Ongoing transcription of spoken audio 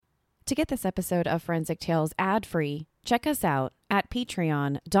To get this episode of Forensic Tales ad-free, check us out at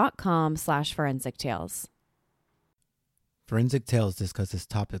patreon.com/Forensic Tales. Forensic Tales discusses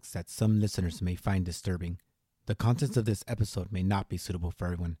topics that some listeners may find disturbing. The contents of this episode may not be suitable for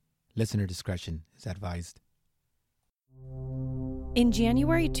everyone. Listener discretion is advised. In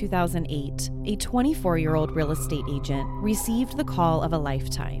January 2008, a 24-year-old real estate agent received the call of a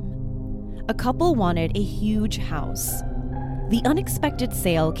lifetime. A couple wanted a huge house. The unexpected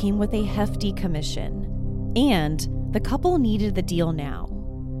sale came with a hefty commission, and the couple needed the deal now,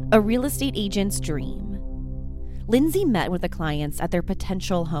 a real estate agent's dream. Lindsay met with the clients at their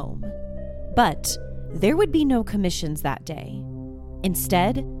potential home, but there would be no commissions that day.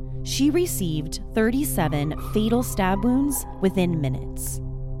 Instead, she received 37 fatal stab wounds within minutes.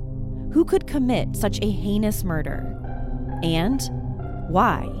 Who could commit such a heinous murder? And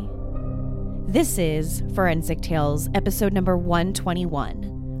why? This is Forensic Tales, episode number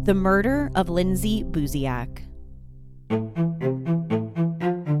 121, The Murder of Lindsay Buziak.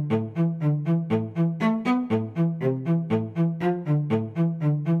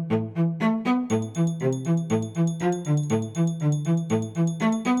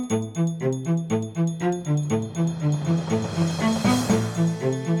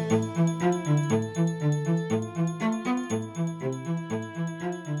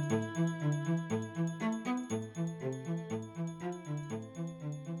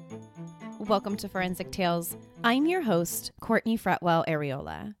 Welcome to Forensic Tales. I'm your host, Courtney Fretwell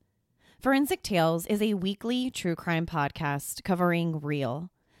Areola. Forensic Tales is a weekly true crime podcast covering real,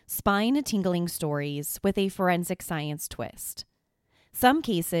 spine-tingling stories with a forensic science twist. Some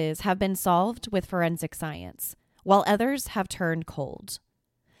cases have been solved with forensic science, while others have turned cold.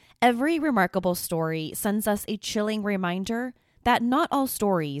 Every remarkable story sends us a chilling reminder that not all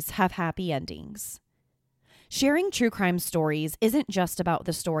stories have happy endings. Sharing true crime stories isn't just about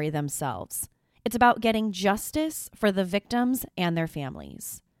the story themselves. It's about getting justice for the victims and their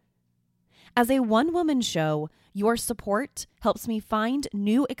families. As a one-woman show, your support helps me find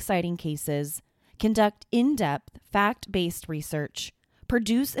new exciting cases, conduct in-depth, fact-based research,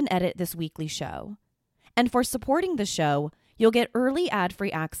 produce and edit this weekly show. And for supporting the show, you'll get early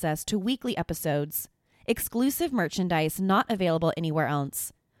ad-free access to weekly episodes, exclusive merchandise not available anywhere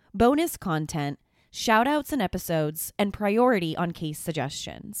else, bonus content, shout-outs and episodes, and priority on case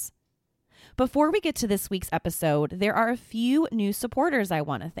suggestions. Before we get to this week's episode, there are a few new supporters I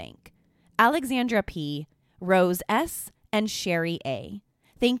want to thank. Alexandra P., Rose S., and Sherry A.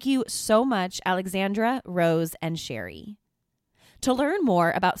 Thank you so much, Alexandra, Rose, and Sherry. To learn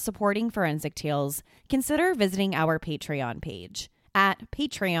more about supporting Forensic Tales, consider visiting our Patreon page at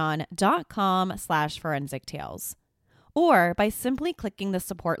patreon.com/Forensic Tales, or by simply clicking the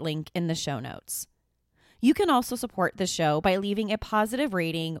support link in the show notes. You can also support the show by leaving a positive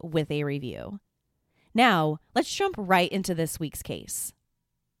rating with a review. Now, let's jump right into this week's case.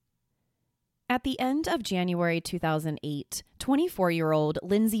 At the end of January 2008, 24-year-old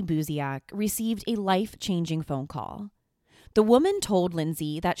Lindsay Buziak received a life-changing phone call. The woman told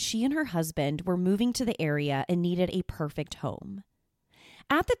Lindsay that she and her husband were moving to the area and needed a perfect home.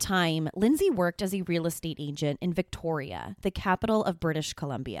 At the time, Lindsay worked as a real estate agent in Victoria, the capital of British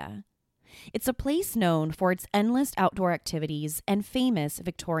Columbia. It's a place known for its endless outdoor activities and famous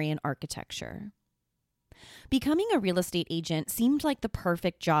Victorian architecture. Becoming a real estate agent seemed like the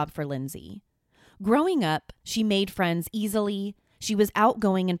perfect job for Lindsay. Growing up, she made friends easily, she was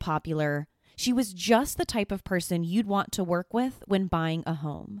outgoing and popular, she was just the type of person you'd want to work with when buying a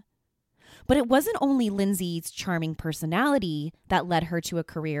home. But it wasn't only Lindsay's charming personality that led her to a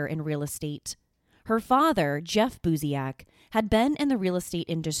career in real estate. Her father, Jeff Buziak, had been in the real estate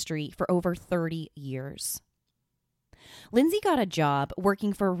industry for over 30 years. Lindsay got a job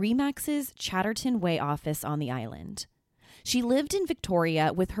working for Remax's Chatterton Way office on the island. She lived in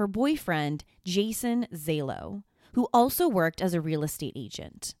Victoria with her boyfriend, Jason Zalo, who also worked as a real estate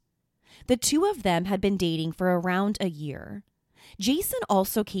agent. The two of them had been dating for around a year. Jason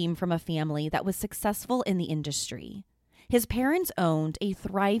also came from a family that was successful in the industry. His parents owned a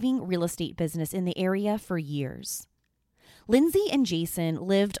thriving real estate business in the area for years. Lindsay and Jason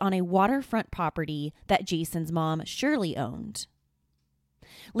lived on a waterfront property that Jason's mom, Shirley, owned.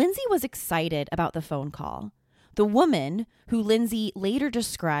 Lindsay was excited about the phone call. The woman, who Lindsay later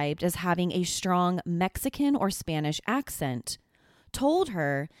described as having a strong Mexican or Spanish accent, told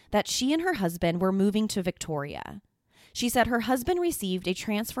her that she and her husband were moving to Victoria. She said her husband received a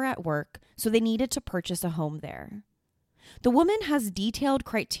transfer at work, so they needed to purchase a home there. The woman has detailed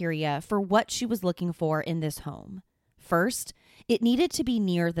criteria for what she was looking for in this home. First, it needed to be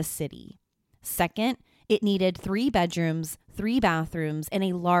near the city. Second, It needed 3 bedrooms, 3 bathrooms, and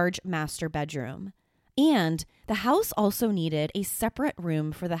a large master bedroom. And the house also needed a separate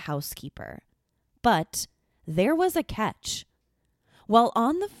room for the housekeeper. But there was a catch. While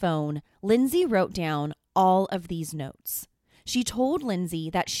on the phone, Lindsay wrote down all of these notes. She told Lindsay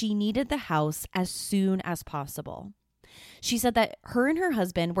that she needed the house as soon as possible. She said that her and her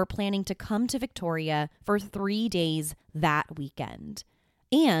husband were planning to come to Victoria for 3 days that weekend.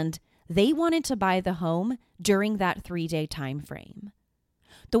 And they wanted to buy the home during that 3-day time frame.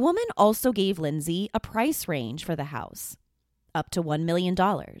 The woman also gave Lindsay a price range for the house, up to $1 million.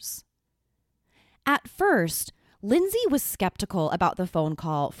 At first, Lindsay was skeptical about the phone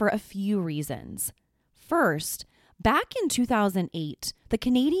call for a few reasons. First, back in 2008, the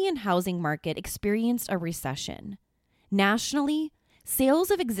Canadian housing market experienced a recession. Nationally, sales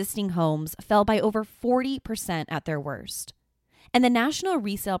of existing homes fell by over 40% at their worst. And the national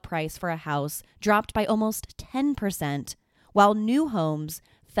resale price for a house dropped by almost 10%, while new homes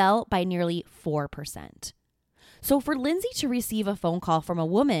fell by nearly 4%. So for Lindsay to receive a phone call from a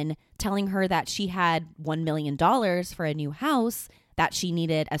woman telling her that she had $1 million for a new house that she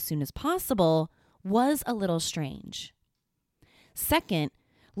needed as soon as possible was a little strange. Second,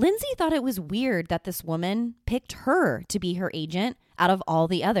 Lindsay thought it was weird that this woman picked her to be her agent out of all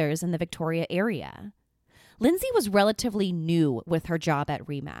the others in the Victoria area. Lindsay was relatively new with her job at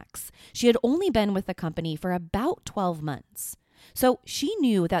RE/MAX. She had only been with the company for about 12 months. So she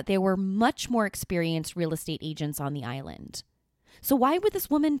knew that there were much more experienced real estate agents on the island. So why would this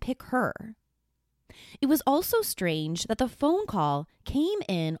woman pick her? It was also strange that the phone call came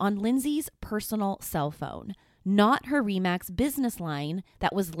in on Lindsay's personal cell phone, not her RE/MAX business line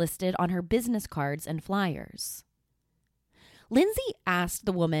that was listed on her business cards and flyers. Lindsay asked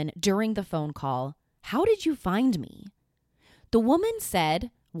the woman during the phone call, "How did you find me?" The woman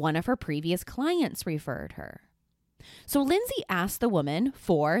said one of her previous clients referred her. So Lindsay asked the woman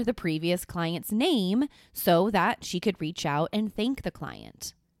for the previous client's name so that she could reach out and thank the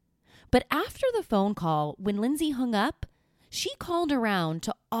client. But after the phone call, when Lindsay hung up, she called around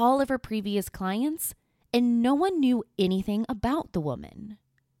to all of her previous clients and no one knew anything about the woman.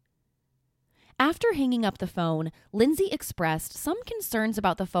 After hanging up the phone, Lindsay expressed some concerns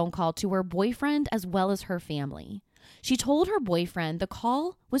about the phone call to her boyfriend as well as her family. She told her boyfriend the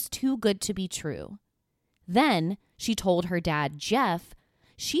call was too good to be true. Then she told her dad, Jeff,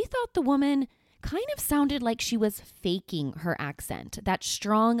 she thought the woman kind of sounded like she was faking her accent. That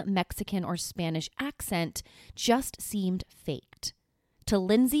strong Mexican or Spanish accent just seemed faked. To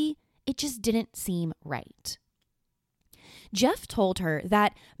Lindsay, it just didn't seem right. Jeff told her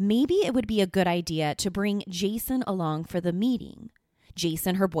that maybe it would be a good idea to bring Jason along for the meeting.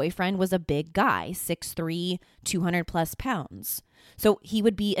 Jason, her boyfriend, was a big guy, 6'3", 200 plus pounds. So he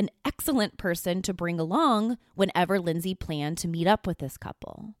would be an excellent person to bring along whenever Lindsay planned to meet up with this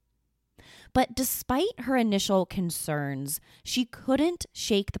couple. But despite her initial concerns, she couldn't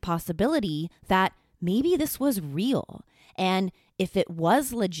shake the possibility that maybe this was real. And if it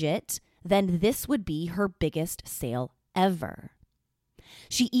was legit, then this would be her biggest sale ever.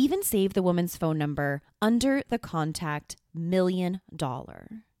 She even saved the woman's phone number under the contact $1 million.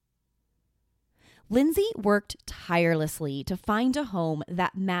 Lindsay worked tirelessly to find a home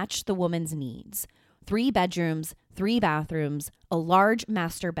that matched the woman's needs. 3 bedrooms, 3 bathrooms, a large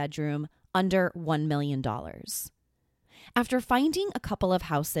master bedroom, under $1 million. After finding a couple of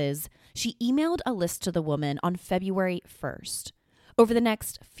houses, she emailed a list to the woman on February 1st. Over the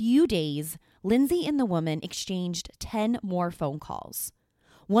next few days, Lindsay and the woman exchanged 10 more phone calls.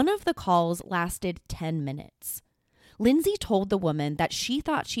 One of the calls lasted 10 minutes. Lindsay told the woman that she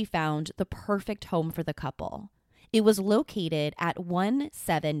thought she found the perfect home for the couple. It was located at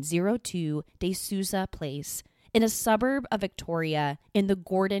 1702 De Souza Place in a suburb of Victoria in the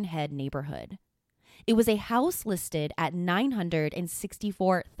Gordon Head neighborhood. It was a house listed at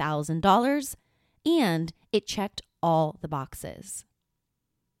 $964,000, and it checked all the boxes.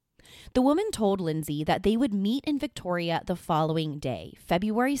 The woman told Lindsay that they would meet in Victoria the following day,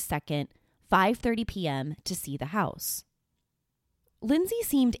 February 2nd, 5:30 p.m. to see the house. Lindsay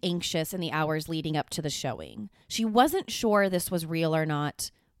seemed anxious in the hours leading up to the showing. She wasn't sure this was real or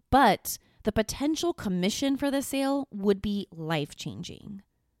not, but the potential commission for the sale would be life-changing.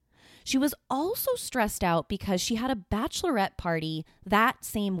 She was also stressed out because she had a bachelorette party that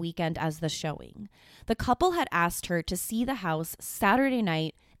same weekend as the showing. The couple had asked her to see the house Saturday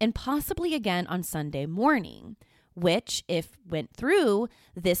night and possibly again on Sunday morning, which, if went through,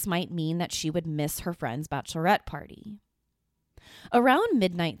 this might mean that she would miss her friend's bachelorette party. Around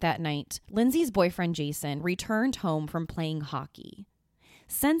midnight that night, Lindsay's boyfriend Jason returned home from playing hockey.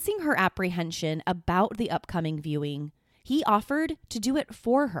 Sensing her apprehension about the upcoming viewing, he offered to do it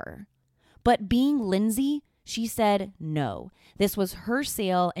for her. But being Lindsay, she said no. This was her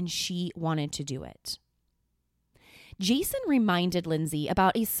sale and she wanted to do it. Jason reminded Lindsay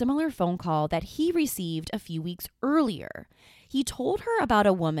about a similar phone call that he received a few weeks earlier. He told her about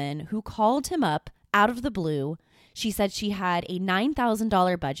a woman who called him up out of the blue. She said she had a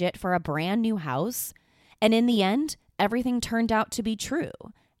 $9,000 budget for a brand new house, and in the end, everything turned out to be true.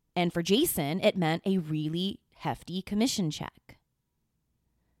 And for Jason, it meant a really hefty commission check.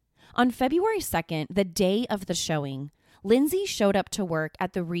 On February 2nd, the day of the showing, Lindsay showed up to work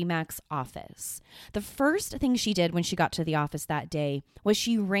at the RE/MAX office. The first thing she did when she got to the office that day was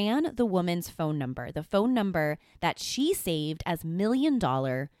she ran the woman's phone number, the phone number that she saved as $1 million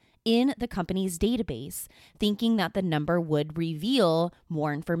in the company's database, thinking that the number would reveal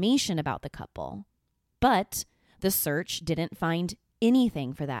more information about the couple. But the search didn't find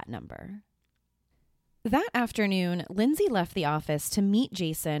anything for that number. That afternoon, Lindsay left the office to meet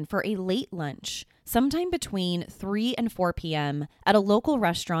Jason for a late lunch, sometime between 3 and 4 p.m. at a local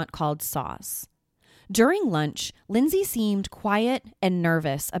restaurant called Sauce. During lunch, Lindsay seemed quiet and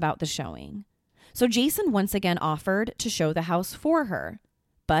nervous about the showing. So Jason once again offered to show the house for her.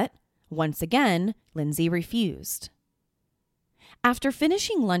 But once again, Lindsay refused. After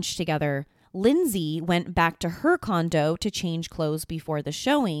finishing lunch together, Lindsay went back to her condo to change clothes before the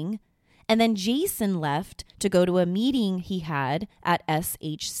showing, and then Jason left to go to a meeting he had at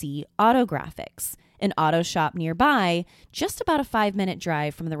SHC Auto Graphics, an auto shop nearby, just about a 5-minute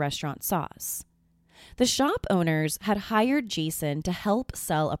drive from the restaurant Sauce. The shop owners had hired Jason to help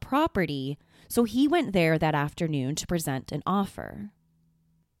sell a property, so he went there that afternoon to present an offer.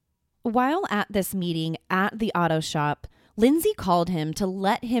 While at this meeting at the auto shop, Lindsay called him to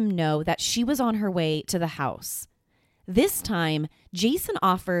let him know that she was on her way to the house. This time, Jason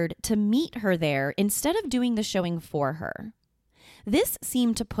offered to meet her there instead of doing the showing for her. This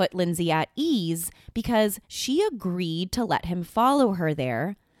seemed to put Lindsay at ease because she agreed to let him follow her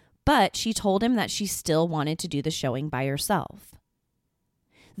there, but she told him that she still wanted to do the showing by herself.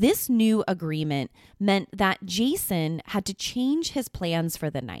 This new agreement meant that Jason had to change his plans for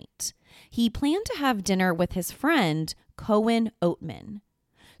the night. He planned to have dinner with his friend, Cohen Oatman.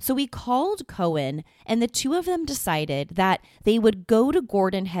 So he called Cohen, and the two of them decided that they would go to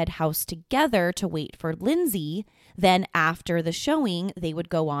Gordon Head House together to wait for Lindsay. Then after the showing, they would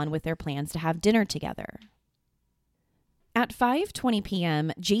go on with their plans to have dinner together. At 5:20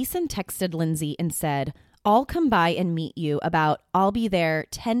 p.m., Jason texted Lindsay and said, "I'll come by and meet you I'll be there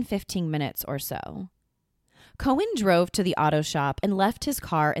 10-15 minutes or so." Cohen drove to the auto shop and left his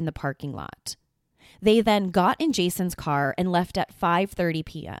car in the parking lot. They then got in Jason's car and left at 5:30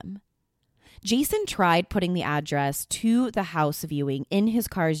 p.m. Jason tried putting the address to the house viewing in his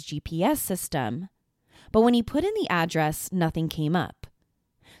car's GPS system, but when he put in the address, nothing came up.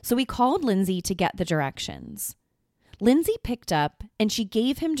 So he called Lindsay to get the directions. Lindsay picked up and she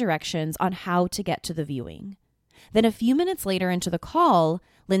gave him directions on how to get to the viewing. Then a few minutes later into the call,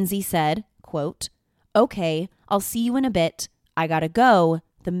 Lindsay said, quote, "Okay, I'll see you in a bit. I gotta go.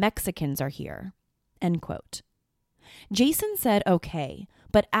 The Mexicans are here." End quote. Jason said okay,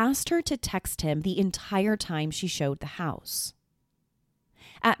 but asked her to text him the entire time she showed the house.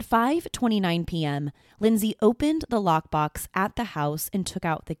 At 5:29 p.m., Lindsay opened the lockbox at the house and took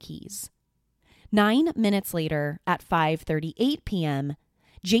out the keys. 9 minutes later, at 5:38 p.m.,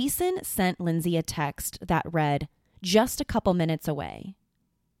 Jason sent Lindsay a text that read, "Just a couple minutes away."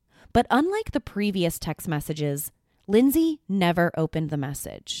 But unlike the previous text messages, Lindsay never opened the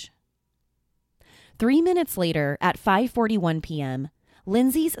message. 3 minutes later, at 5:41 p.m.,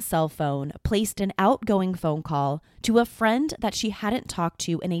 Lindsay's cell phone placed an outgoing phone call to a friend that she hadn't talked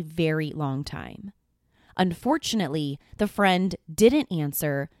to in a very long time. Unfortunately, the friend didn't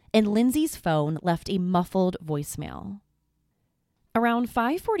answer, and Lindsay's phone left a muffled voicemail. Around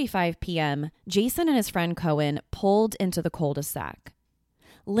 5:45 p.m., Jason and his friend Cohen pulled into the cul-de-sac.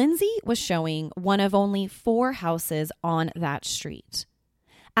 Lindsay was showing one of only 4 houses on that street.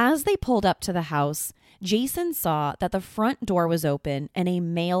 As they pulled up to the house, Jason saw that the front door was open and a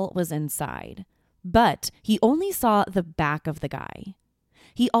male was inside, but he only saw the back of the guy.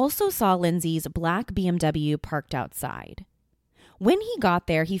 He also saw Lindsay's black BMW parked outside. When he got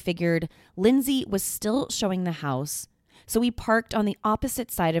there, he figured Lindsay was still showing the house, so he parked on the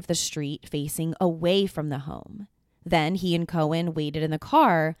opposite side of the street facing away from the home. Then he and Cohen waited in the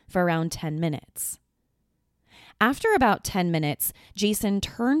car for around 10 minutes. After about 10 minutes, Jason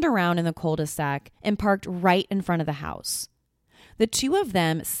turned around in the cul-de-sac and parked right in front of the house. The two of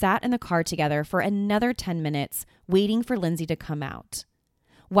them sat in the car together for another 10 minutes, waiting for Lindsay to come out.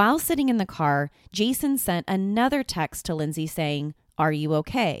 While sitting in the car, Jason sent another text to Lindsay saying, "Are you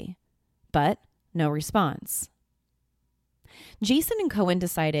okay?" But no response. Jason and Cohen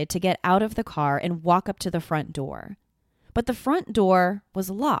decided to get out of the car and walk up to the front door. But the front door was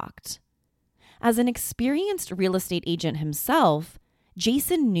locked. As an experienced real estate agent himself,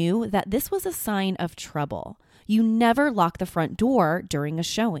 Jason knew that this was a sign of trouble. You never lock the front door during a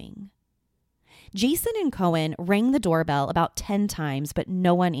showing. Jason and Cohen rang the doorbell about 10 times, but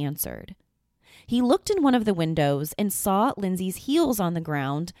no one answered. He looked in one of the windows and saw Lindsay's heels on the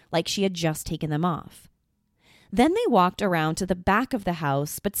ground like she had just taken them off. Then they walked around to the back of the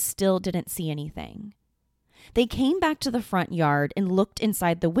house, but still didn't see anything. They came back to the front yard and looked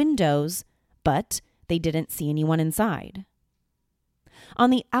inside the windows, but they didn't see anyone inside. On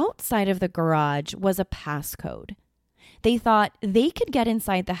the outside of the garage was a passcode. They thought they could get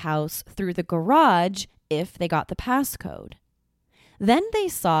inside the house through the garage if they got the passcode. Then they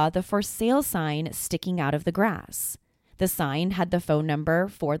saw the for sale sign sticking out of the grass. The sign had the phone number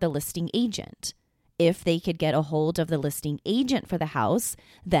for the listing agent. If they could get a hold of the listing agent for the house,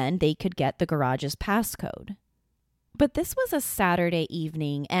 then they could get the garage's passcode. But this was a Saturday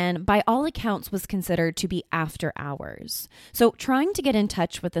evening and by all accounts was considered to be after hours. So trying to get in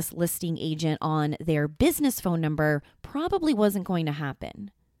touch with this listing agent on their business phone number probably wasn't going to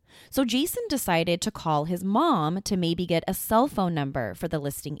happen. So Jason decided to call his mom to maybe get a cell phone number for the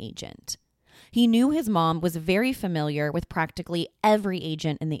listing agent. He knew his mom was very familiar with practically every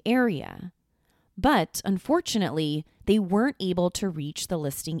agent in the area. But unfortunately, they weren't able to reach the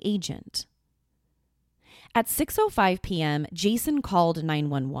listing agent. At 6:05 p.m., Jason called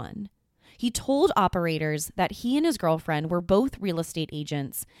 911. He told operators that he and his girlfriend were both real estate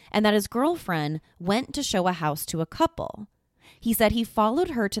agents and that his girlfriend went to show a house to a couple. He said he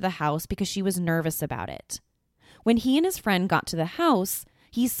followed her to the house because she was nervous about it. When he and his friend got to the house,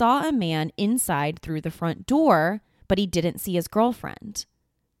 he saw a man inside through the front door, but he didn't see his girlfriend,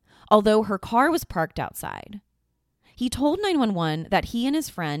 although her car was parked outside. He told 911 that he and his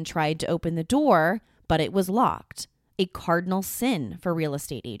friend tried to open the door, but it was locked, a cardinal sin for real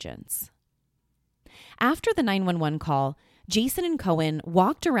estate agents. After the 911 call, Jason and Cohen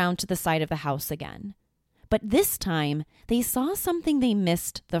walked around to the side of the house again. But this time, they saw something they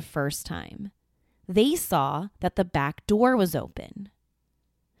missed the first time. They saw that the back door was open.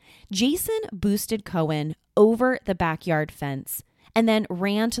 Jason boosted Cohen over the backyard fence and then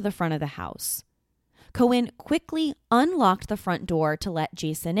ran to the front of the house. Cohen quickly unlocked the front door to let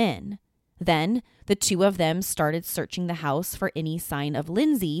Jason in. Then the two of them started searching the house for any sign of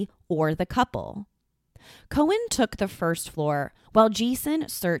Lindsay or the couple. Cohen took the first floor while Jason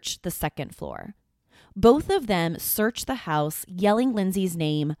searched the second floor. Both of them searched the house, yelling Lindsay's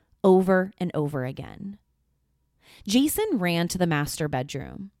name over and over again. Jason ran to the master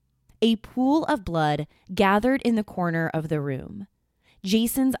bedroom. A pool of blood gathered in the corner of the room.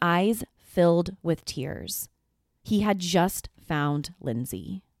 Jason's eyes filled with tears. He had just found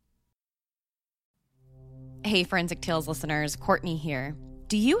Lindsay. Hey, Forensic Tales listeners, Courtney here.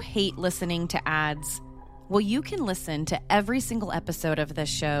 Do you hate listening to ads? Well, you can listen to every single episode of this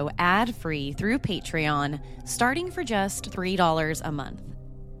show ad-free through Patreon, starting for just $3 a month.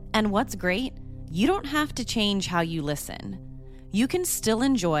 And what's great? You don't have to change how you listen. You can still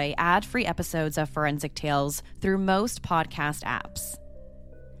enjoy ad-free episodes of Forensic Tales through most podcast apps.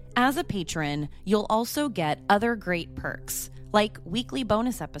 As a patron, you'll also get other great perks, like weekly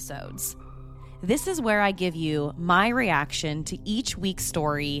bonus episodes. This is where I give you my reaction to each week's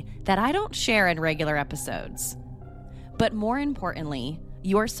story that I don't share in regular episodes. But more importantly,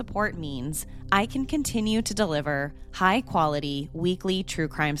 your support means I can continue to deliver high-quality weekly true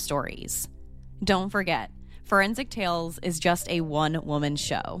crime stories. Don't forget, Forensic Tales is just a one-woman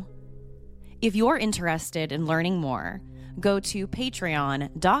show. If you're interested in learning more, go to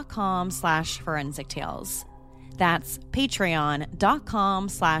patreon.com/Forensic Tales. That's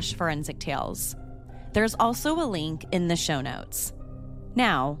patreon.com/Forensic Tales. There's also a link in the show notes.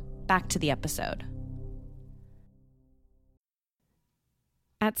 Now, back to the episode.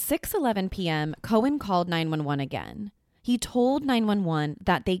 At 6:11 p.m., Cohen called 911 again. He told 911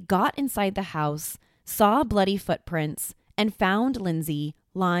 that they got inside the house, saw bloody footprints, and found Lindsay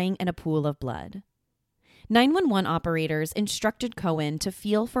lying in a pool of blood. 911 operators instructed Cohen to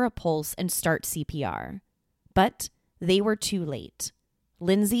feel for a pulse and start CPR. But they were too late.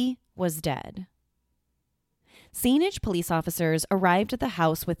 Lindsay was dead. Saanich police officers arrived at the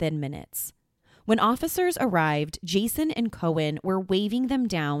house within minutes. When officers arrived, Jason and Cohen were waving them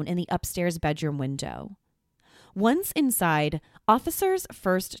down in the upstairs bedroom window. Once inside, officers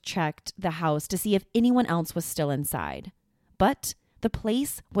first checked the house to see if anyone else was still inside. But the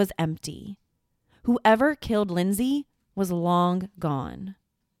place was empty. Whoever killed Lindsay was long gone.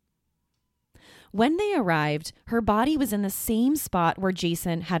 When they arrived, her body was in the same spot where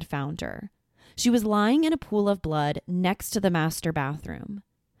Jason had found her. She was lying in a pool of blood next to the master bathroom.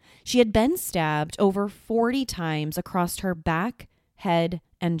 She had been stabbed over 40 times across her back, head,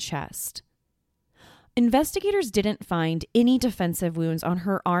 and chest. Investigators didn't find any defensive wounds on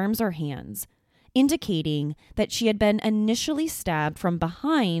her arms or hands, indicating that she had been initially stabbed from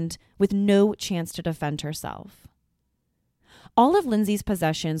behind with no chance to defend herself. All of Lindsay's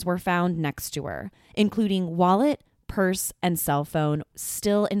possessions were found next to her, including wallet, purse, and cell phone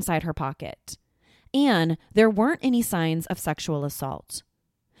still inside her pocket. And there weren't any signs of sexual assault.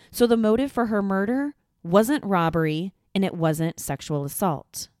 So the motive for her murder wasn't robbery and it wasn't sexual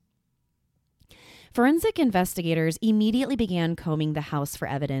assault. Forensic investigators immediately began combing the house for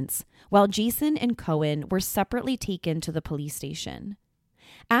evidence, while Jason and Cohen were separately taken to the police station.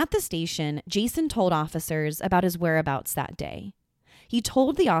 At the station, Jason told officers about his whereabouts that day. He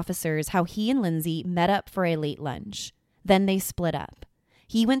told the officers how he and Lindsay met up for a late lunch. Then they split up.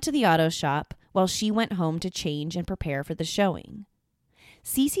 He went to the auto shop while she went home to change and prepare for the showing.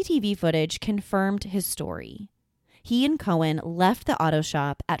 CCTV footage confirmed his story. He and Cohen left the auto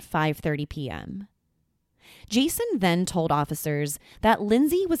shop at 5:30 p.m. Jason then told officers that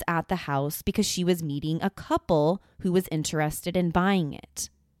Lindsay was at the house because she was meeting a couple who was interested in buying it.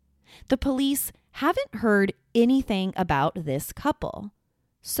 The police haven't heard anything about this couple,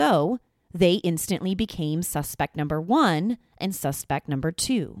 so they instantly became suspect number 1 and suspect number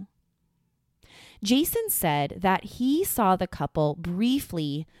 2. Jason said that he saw the couple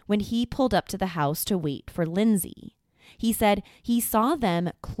briefly when he pulled up to the house to wait for Lindsay. He said he saw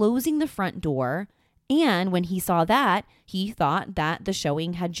them closing the front door, and when he saw that, he thought that the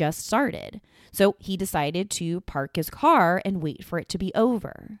showing had just started. So he decided to park his car and wait for it to be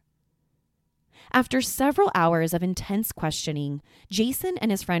over. After several hours of intense questioning, Jason and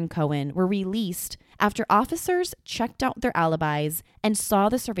his friend Cohen were released after officers checked out their alibis and saw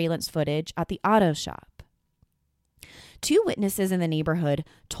the surveillance footage at the auto shop. 2 witnesses in the neighborhood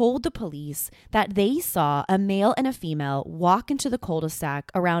told the police that they saw a male and a female walk into the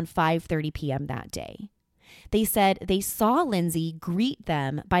cul-de-sac around 5:30 p.m. that day. They said they saw Lindsay greet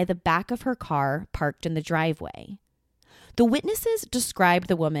them by the back of her car parked in the driveway. The witnesses described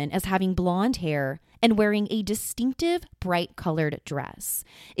the woman as having blonde hair and wearing a distinctive bright-colored dress.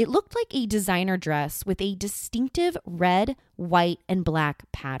 It looked like a designer dress with a distinctive red, white, and black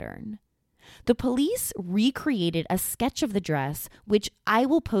pattern. The police recreated a sketch of the dress, which I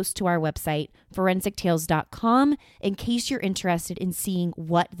will post to our website, forensictales.com, in case you're interested in seeing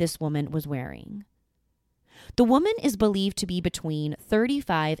what this woman was wearing. The woman is believed to be between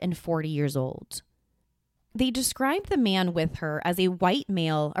 35 and 40 years old. They described the man with her as a white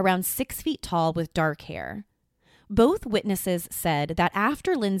male around 6 feet tall with dark hair. Both witnesses said that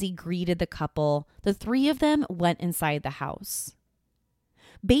after Lindsay greeted the couple, the 3 of them went inside the house.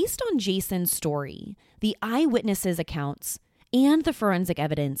 Based on Jason's story, the eyewitnesses' accounts, and the forensic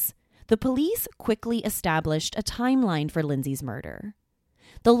evidence, the police quickly established a timeline for Lindsay's murder.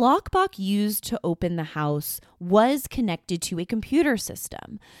 The lockbox used to open the house was connected to a computer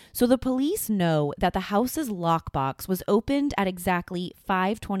system, so the police know that the house's lockbox was opened at exactly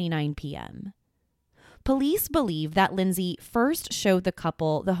 5:29 p.m. Police believe that Lindsay first showed the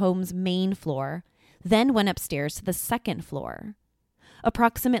couple the home's main floor, then went upstairs to the second floor.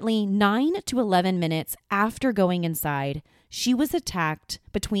 Approximately 9 to 11 minutes after going inside, she was attacked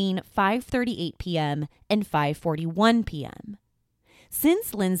between 5:38 p.m. and 5:41 p.m.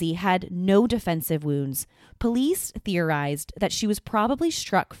 Since Lindsay had no defensive wounds, police theorized that she was probably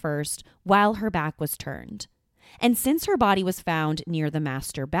struck first while her back was turned. And since her body was found near the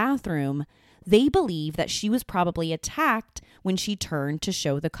master bathroom, they believe that she was probably attacked when she turned to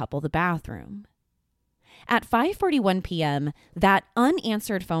show the couple the bathroom. At 5:41 p.m., that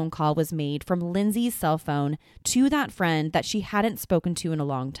unanswered phone call was made from Lindsay's cell phone to that friend that she hadn't spoken to in a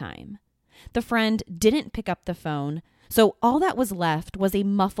long time. The friend didn't pick up the phone, so all that was left was a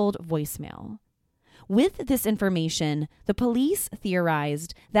muffled voicemail. With this information, the police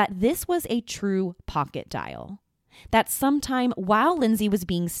theorized that this was a true pocket dial. That sometime while Lindsay was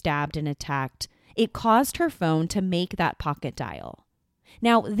being stabbed and attacked, it caused her phone to make that pocket dial.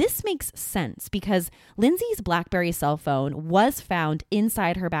 Now, this makes sense because Lindsay's BlackBerry cell phone was found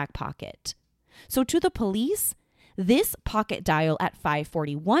inside her back pocket. So to the police, this pocket dial at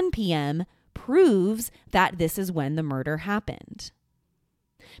 5:41 p.m. proves that this is when the murder happened.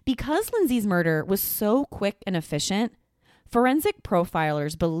 Because Lindsay's murder was so quick and efficient, forensic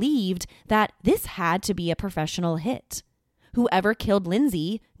profilers believed that this had to be a professional hit. Whoever killed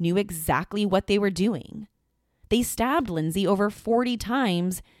Lindsay knew exactly what they were doing. They stabbed Lindsay over 40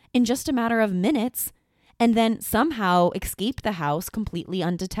 times in just a matter of minutes and then somehow escaped the house completely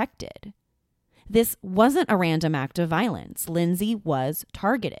undetected. This wasn't a random act of violence. Lindsay was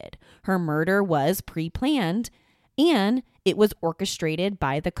targeted. Her murder was pre-planned, and it was orchestrated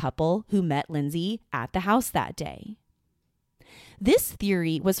by the couple who met Lindsay at the house that day. This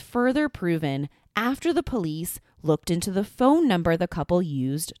theory was further proven after the police looked into the phone number the couple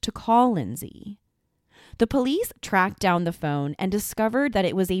used to call Lindsay. The police tracked down the phone and discovered that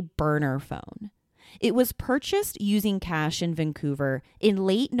it was a burner phone. It was purchased using cash in Vancouver in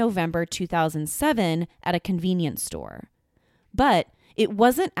late November 2007 at a convenience store. But it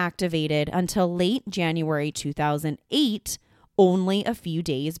wasn't activated until late January 2008, only a few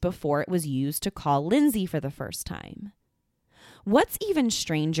days before it was used to call Lindsay for the first time. What's even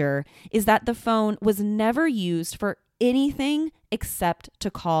stranger is that the phone was never used for anything except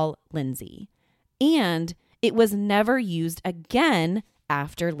to call Lindsay. And it was never used again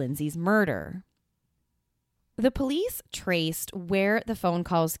after Lindsay's murder. The police traced where the phone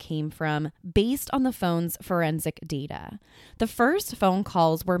calls came from based on the phone's forensic data. The first phone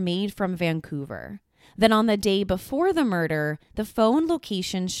calls were made from Vancouver. Then on the day before the murder, the phone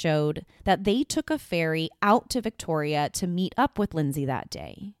location showed that they took a ferry out to Victoria to meet up with Lindsay that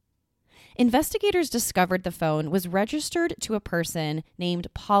day. Investigators discovered the phone was registered to a person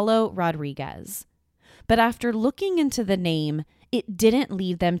named Paulo Rodriguez. But after looking into the name, it didn't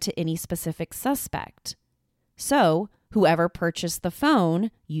lead them to any specific suspect. So, whoever purchased the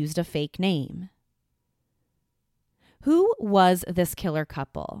phone used a fake name. Who was this killer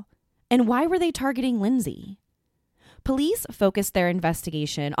couple? And why were they targeting Lindsay? Police focused their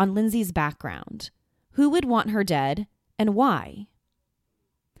investigation on Lindsay's background. Who would want her dead and why?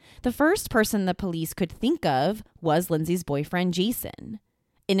 The first person the police could think of was Lindsay's boyfriend, Jason.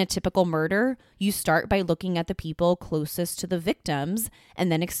 In a typical murder, you start by looking at the people closest to the victims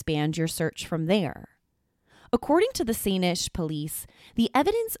and then expand your search from there. According to the Saanich police, the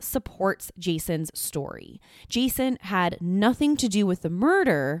evidence supports Jason's story. Jason had nothing to do with the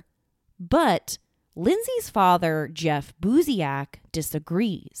murder, but Lindsay's father, Jeff Buziak,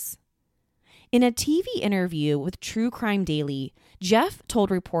 disagrees. In a TV interview with True Crime Daily, Jeff told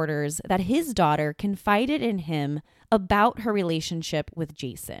reporters that his daughter confided in him about her relationship with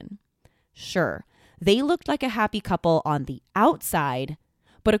Jason. Sure, they looked like a happy couple on the outside,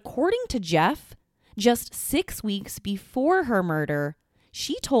 but according to Jeff, just 6 weeks before her murder,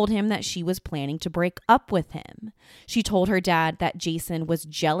 she told him that she was planning to break up with him. She told her dad that Jason was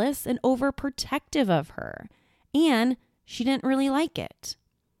jealous and overprotective of her, and she didn't really like it.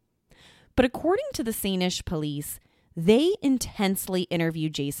 But according to the Saanich police, they intensely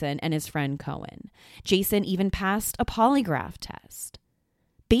interviewed Jason and his friend Cohen. Jason even passed a polygraph test.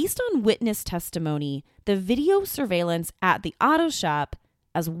 Based on witness testimony, the video surveillance at the auto shop,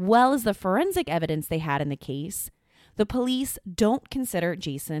 as well as the forensic evidence they had in the case, the police don't consider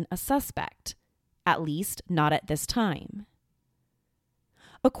Jason a suspect, at least not at this time.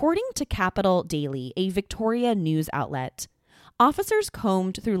 According to Capital Daily, a Victoria news outlet, officers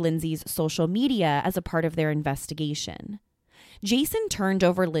combed through Lindsay's social media as a part of their investigation. Jason turned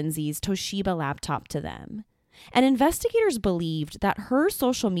over Lindsay's Toshiba laptop to them, and investigators believed that her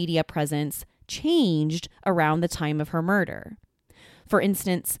social media presence changed around the time of her murder. For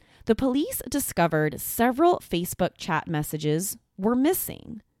instance, the police discovered several Facebook chat messages were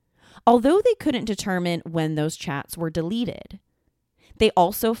missing, although they couldn't determine when those chats were deleted. They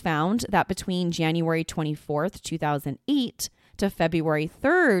also found that between January 24th, 2008 to February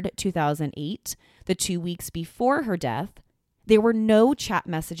 3rd, 2008, the 2 weeks before her death, there were no chat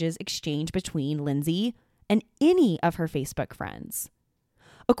messages exchanged between Lindsay and any of her Facebook friends.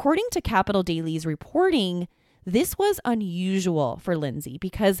 According to Capital Daily's reporting, this was unusual for Lindsay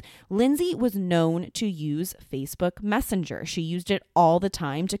because Lindsay was known to use Facebook Messenger. She used it all the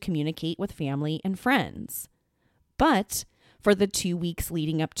time to communicate with family and friends. But for the 2 weeks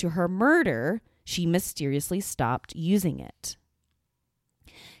leading up to her murder, she mysteriously stopped using it.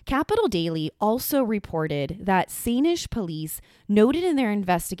 Capital Daily also reported that Saanich police noted in their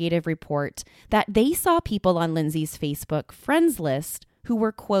investigative report that they saw people on Lindsay's Facebook friends list who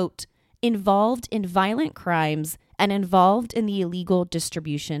were, quote, involved in violent crimes and involved in the illegal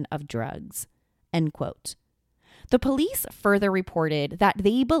distribution of drugs, end quote. The police further reported that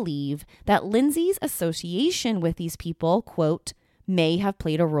they believe that Lindsay's association with these people, quote, may have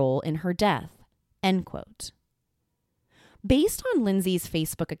played a role in her death, end quote. Based on Lindsay's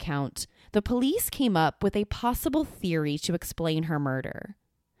Facebook account, the police came up with a possible theory to explain her murder.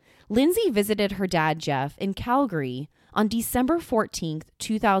 Lindsay visited her dad, Jeff, in Calgary on December 14th,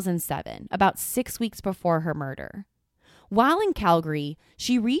 2007, about 6 weeks before her murder. While in Calgary,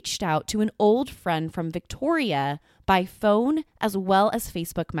 she reached out to an old friend from Victoria by phone as well as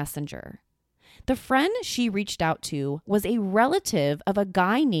Facebook Messenger. The friend she reached out to was a relative of a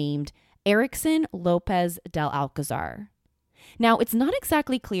guy named Erickson Lopez del Alcazar. Now, it's not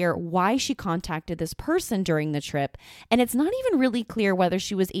exactly clear why she contacted this person during the trip, and it's not even really clear whether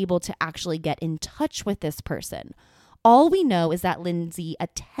she was able to actually get in touch with this person. All we know is that Lindsay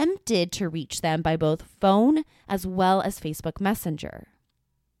attempted to reach them by both phone as well as Facebook Messenger.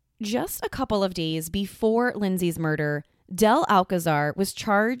 Just a couple of days before Lindsay's murder, Del Alcazar was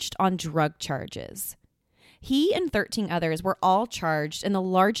charged on drug charges. He and 13 others were all charged in the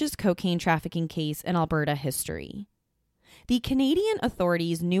largest cocaine trafficking case in Alberta history. The Canadian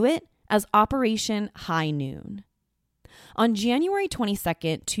authorities knew it as Operation High Noon. On January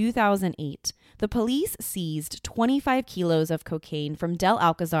 22, 2008, the police seized 25 kilos of cocaine from Del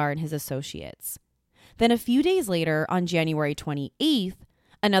Alcazar and his associates. Then a few days later, on January 28th,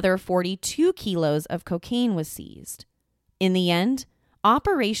 another 42 kilos of cocaine was seized. In the end,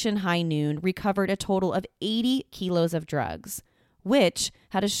 Operation High Noon recovered a total of 80 kilos of drugs, which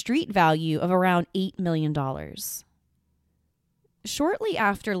had a street value of around $8 million. Shortly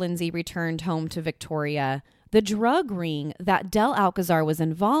after Lindsay returned home to Victoria, the drug ring that Del Alcazar was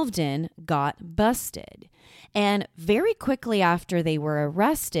involved in got busted. And very quickly after they were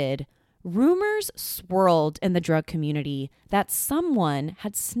arrested, rumors swirled in the drug community that someone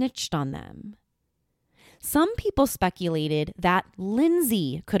had snitched on them. Some people speculated that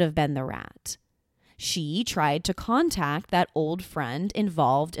Lindsay could have been the rat. She tried to contact that old friend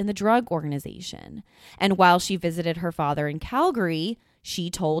involved in the drug organization. And while she visited her father in Calgary, she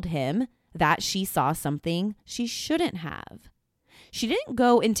told him that she saw something she shouldn't have. She didn't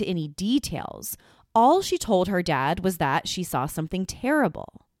go into any details. All she told her dad was that she saw something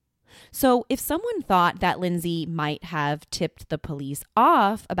terrible. So if someone thought that Lindsay might have tipped the police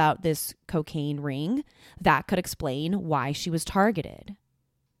off about this cocaine ring, that could explain why she was targeted.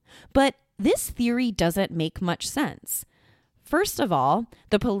 But this theory doesn't make much sense. First of all,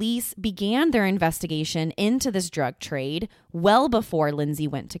 the police began their investigation into this drug trade well before Lindsay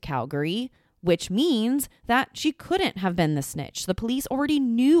went to Calgary, which means that she couldn't have been the snitch. The police already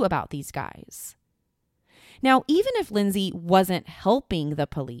knew about these guys. Now, even if Lindsay wasn't helping the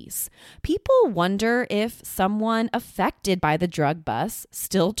police, people wonder if someone affected by the drug bust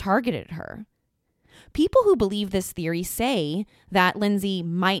still targeted her. People who believe this theory say that Lindsay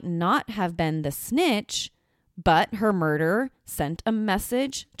might not have been the snitch, but her murder sent a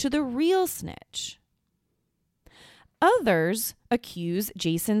message to the real snitch. Others accuse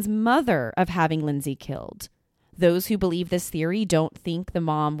Jason's mother of having Lindsay killed. Those who believe this theory don't think the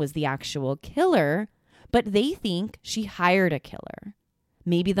mom was the actual killer, but they think she hired a killer.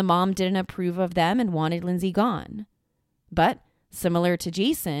 Maybe the mom didn't approve of them and wanted Lindsay gone. But similar to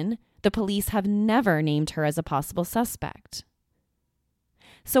Jason, the police have never named her as a possible suspect.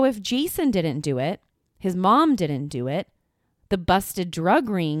 So if Jason didn't do it, his mom didn't do it, the busted drug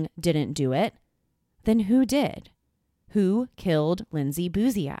ring didn't do it, then who did? Who killed Lindsay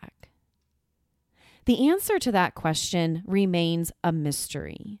Buziak? The answer to that question remains a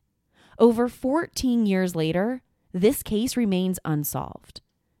mystery. Over 14 years later, this case remains unsolved.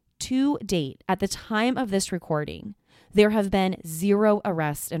 To date, at the time of this recording, there have been 0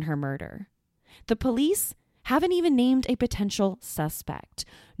 arrests in her murder. The police haven't even named a potential suspect,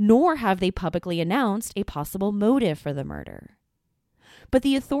 nor have they publicly announced a possible motive for the murder. But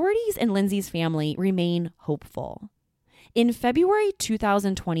the authorities and Lindsay's family remain hopeful. In February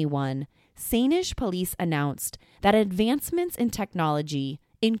 2021, Saanich police announced that advancements in technology,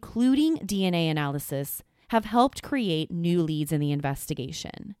 including DNA analysis, have helped create new leads in the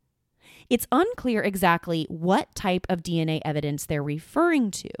investigation. It's unclear exactly what type of DNA evidence they're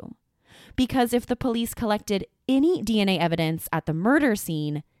referring to, because if the police collected any DNA evidence at the murder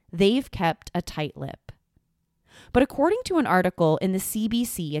scene, they've kept a tight lip. But according to an article in the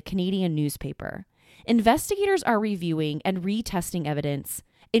CBC, a Canadian newspaper, investigators are reviewing and retesting evidence,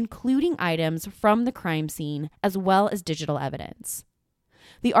 including items from the crime scene as well as digital evidence.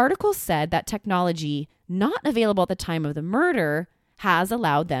 The article said that technology not available at the time of the murder has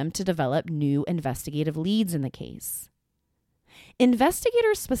allowed them to develop new investigative leads in the case.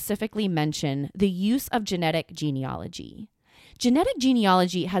 Investigators specifically mention the use of genetic genealogy. Genetic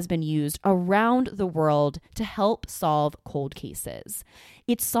genealogy has been used around the world to help solve cold cases.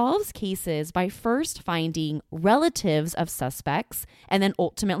 It solves cases by first finding relatives of suspects and then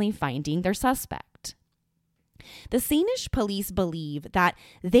ultimately finding their suspect. The Sainish police believe that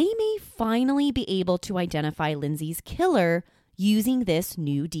they may finally be able to identify Lindsay's killer using this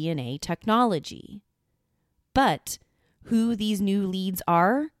new DNA technology. But who these new leads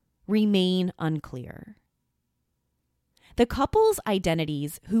are remain unclear. The couple's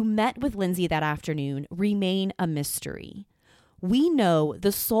identities who met with Lindsay that afternoon remain a mystery. We know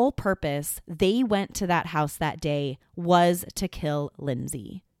the sole purpose they went to that house that day was to kill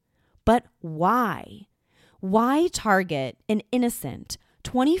Lindsay. But why? Why target an innocent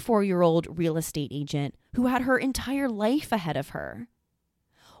 24-year-old real estate agent who had her entire life ahead of her?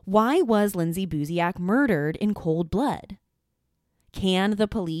 Why was Lindsay Buziak murdered in cold blood? Can the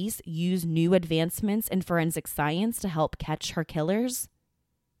police use new advancements in forensic science to help catch her killers?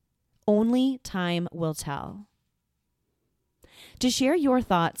 Only time will tell. To share your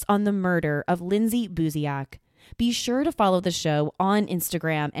thoughts on the murder of Lindsay Buziak, be sure to follow the show on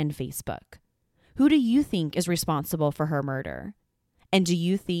Instagram and Facebook. Who do you think is responsible for her murder? And do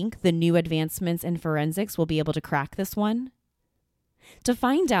you think the new advancements in forensics will be able to crack this one? To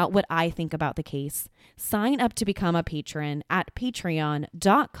find out what I think about the case, sign up to become a patron at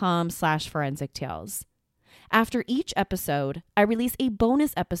patreon.com/forensictales. After each episode, I release a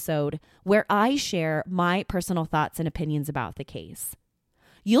bonus episode where I share my personal thoughts and opinions about the case.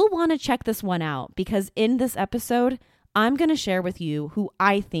 You'll want to check this one out because in this episode, I'm going to share with you who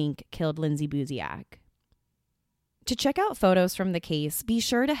I think killed Lindsay Buziak. To check out photos from the case, be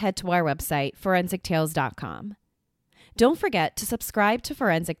sure to head to our website, forensictales.com. Don't forget to subscribe to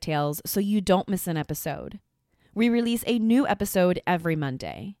Forensic Tales so you don't miss an episode. We release a new episode every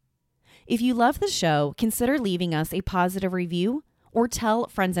Monday. If you love the show, consider leaving us a positive review or tell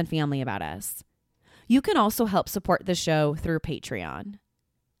friends and family about us. You can also help support the show through Patreon.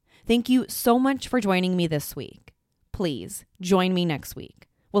 Thank you so much for joining me this week. Please join me next week.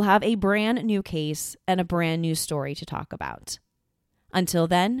 We'll have a brand new case and a brand new story to talk about. Until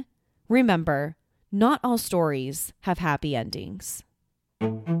then, remember, not all stories have happy endings.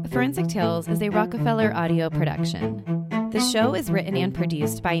 Forensic Tales is a Rockefeller audio production. The show is written and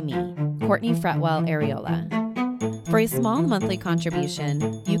produced by me, Courtney Fretwell Areola. For a small monthly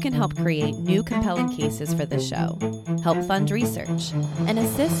contribution, you can help create new compelling cases for the show, help fund research, and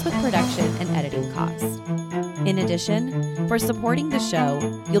assist with production and editing costs. In addition, for supporting the show,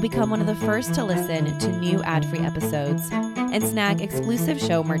 you'll become one of the first to listen to new ad-free episodes and snag exclusive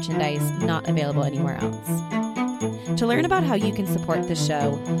show merchandise not available anywhere else. To learn about how you can support the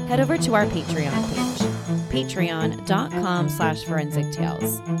show, head over to our Patreon page,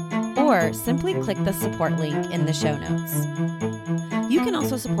 patreon.com/forensictales, or simply click the support link in the show notes. You can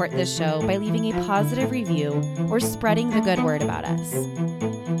also support this show by leaving a positive review or spreading the good word about us.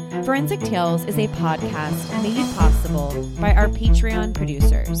 Forensic Tales is a podcast made possible by our Patreon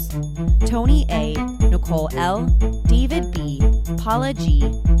producers, Tony A., Nicole L., David B., Paula G.,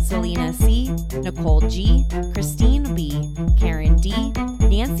 Selena C., Nicole G., Christine B., Karen D.,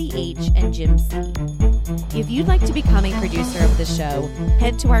 Nancy H., and Jim C. If you'd like to become a producer of the show,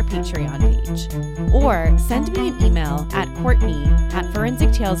 head to our Patreon page, or send me an email at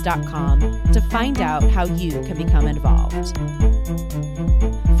courtney@forensictales.com to find out how you can become involved.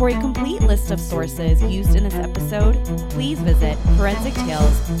 For a complete list of sources used in this episode, please visit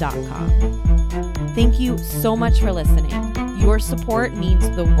forensictales.com. Thank you so much for listening. Your support means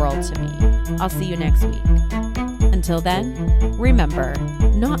the world to me. I'll see you next week. Until then, remember,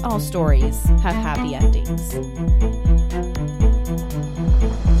 not all stories have happy endings.